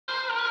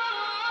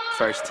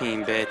First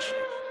team, bitch.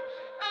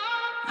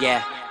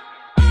 Yeah.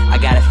 I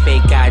got a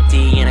fake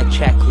ID and a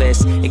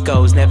checklist. It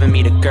goes never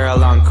meet a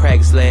girl on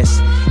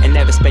Craigslist, and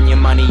never spend your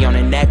money on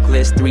a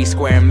necklace. 3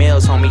 square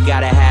meals, homie,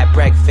 gotta have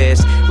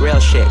breakfast. Real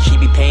shit, she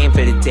be paying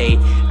for the date.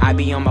 I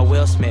be on my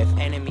Will Smith,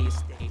 enemies.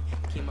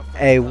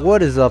 Hey,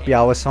 what is up,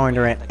 y'all? It's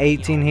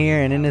Rant18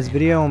 here, and in this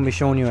video I'm gonna be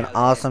showing you an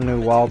awesome new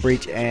wall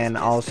breach, and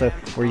also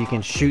where you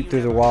can shoot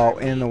through the wall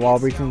in the wall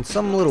breach, and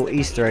some little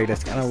Easter egg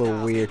that's kind of a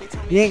little weird.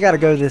 You ain't got to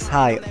go this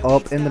high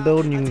up in the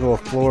building, you can go a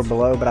floor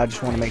below, but I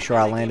just want to make sure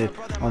I landed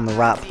on the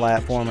right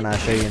platform, and I'll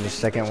show you in just a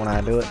second when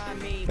I do it.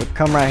 But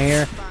come right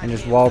here and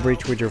just wall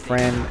breach with your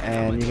friend,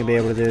 and you can be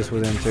able to do this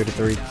within 2 to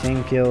 3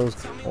 team kills,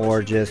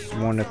 or just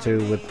 1 to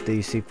 2 with the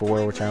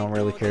C4, which I don't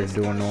really care to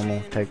do on normal.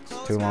 It takes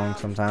too long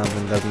sometimes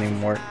and doesn't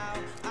even work.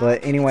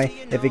 But anyway,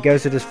 if it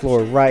goes to this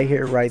floor right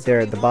here, right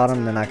there at the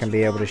bottom, then I can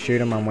be able to shoot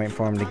him. I'm waiting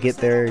for him to get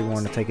there. You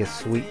want to take his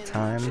sweet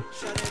time.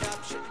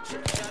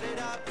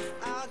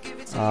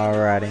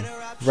 Alrighty.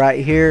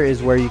 Right here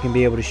is where you can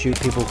be able to shoot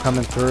people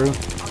coming through.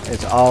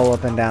 It's all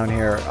up and down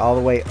here, all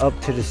the way up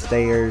to the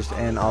stairs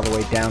and all the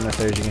way down the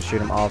stairs. You can shoot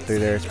them all through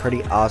there. It's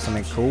pretty awesome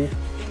and cool.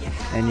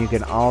 And you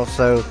can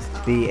also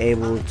be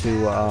able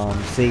to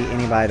see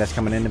anybody that's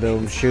coming in the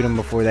building, shoot them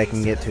before they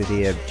can get to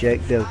the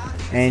objective.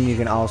 And you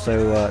can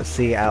also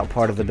see out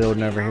part of the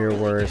building over here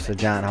where it's a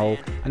giant hole.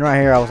 And right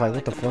here I was like,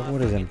 what the fuck,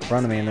 what is in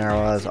front of me? And there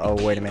I was, oh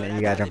wait a minute,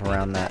 you gotta jump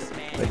around that.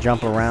 But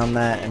jump around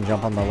that and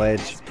jump on the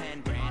ledge.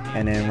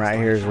 And then right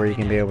here is where you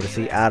can be able to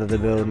see out of the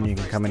building. You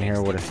can come in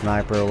here with a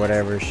sniper or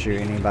whatever, shoot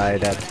anybody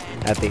that's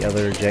at the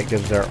other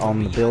objectives or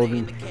on the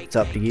building. It's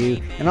up to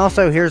you. And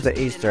also here's the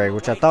Easter egg,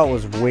 which I thought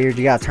was weird.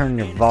 You gotta turn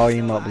your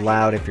volume up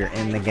loud if you're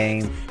in the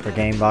game for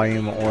game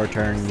volume, or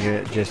turn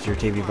just your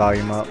TV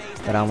volume up.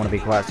 But I want to be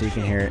quiet so you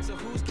can hear it.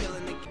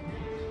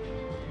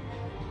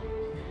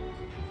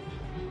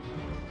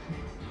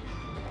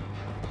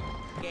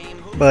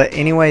 But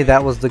anyway,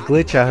 that was the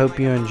glitch. I hope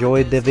you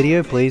enjoyed the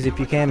video. Please, if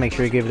you can, make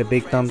sure you give it a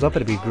big thumbs up.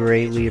 It'd be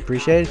greatly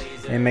appreciated.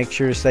 And make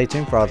sure to stay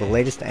tuned for all the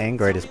latest and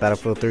greatest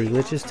Battlefield 3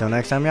 glitches. Till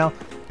next time, y'all.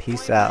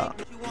 Peace out.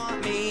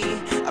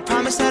 I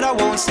promise that I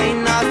won't say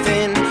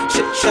nothing.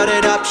 Shut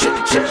it up,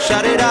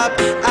 shut it up.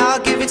 I'll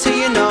give it to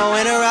you, no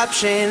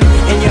interruption.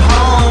 And you're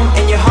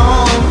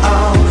home,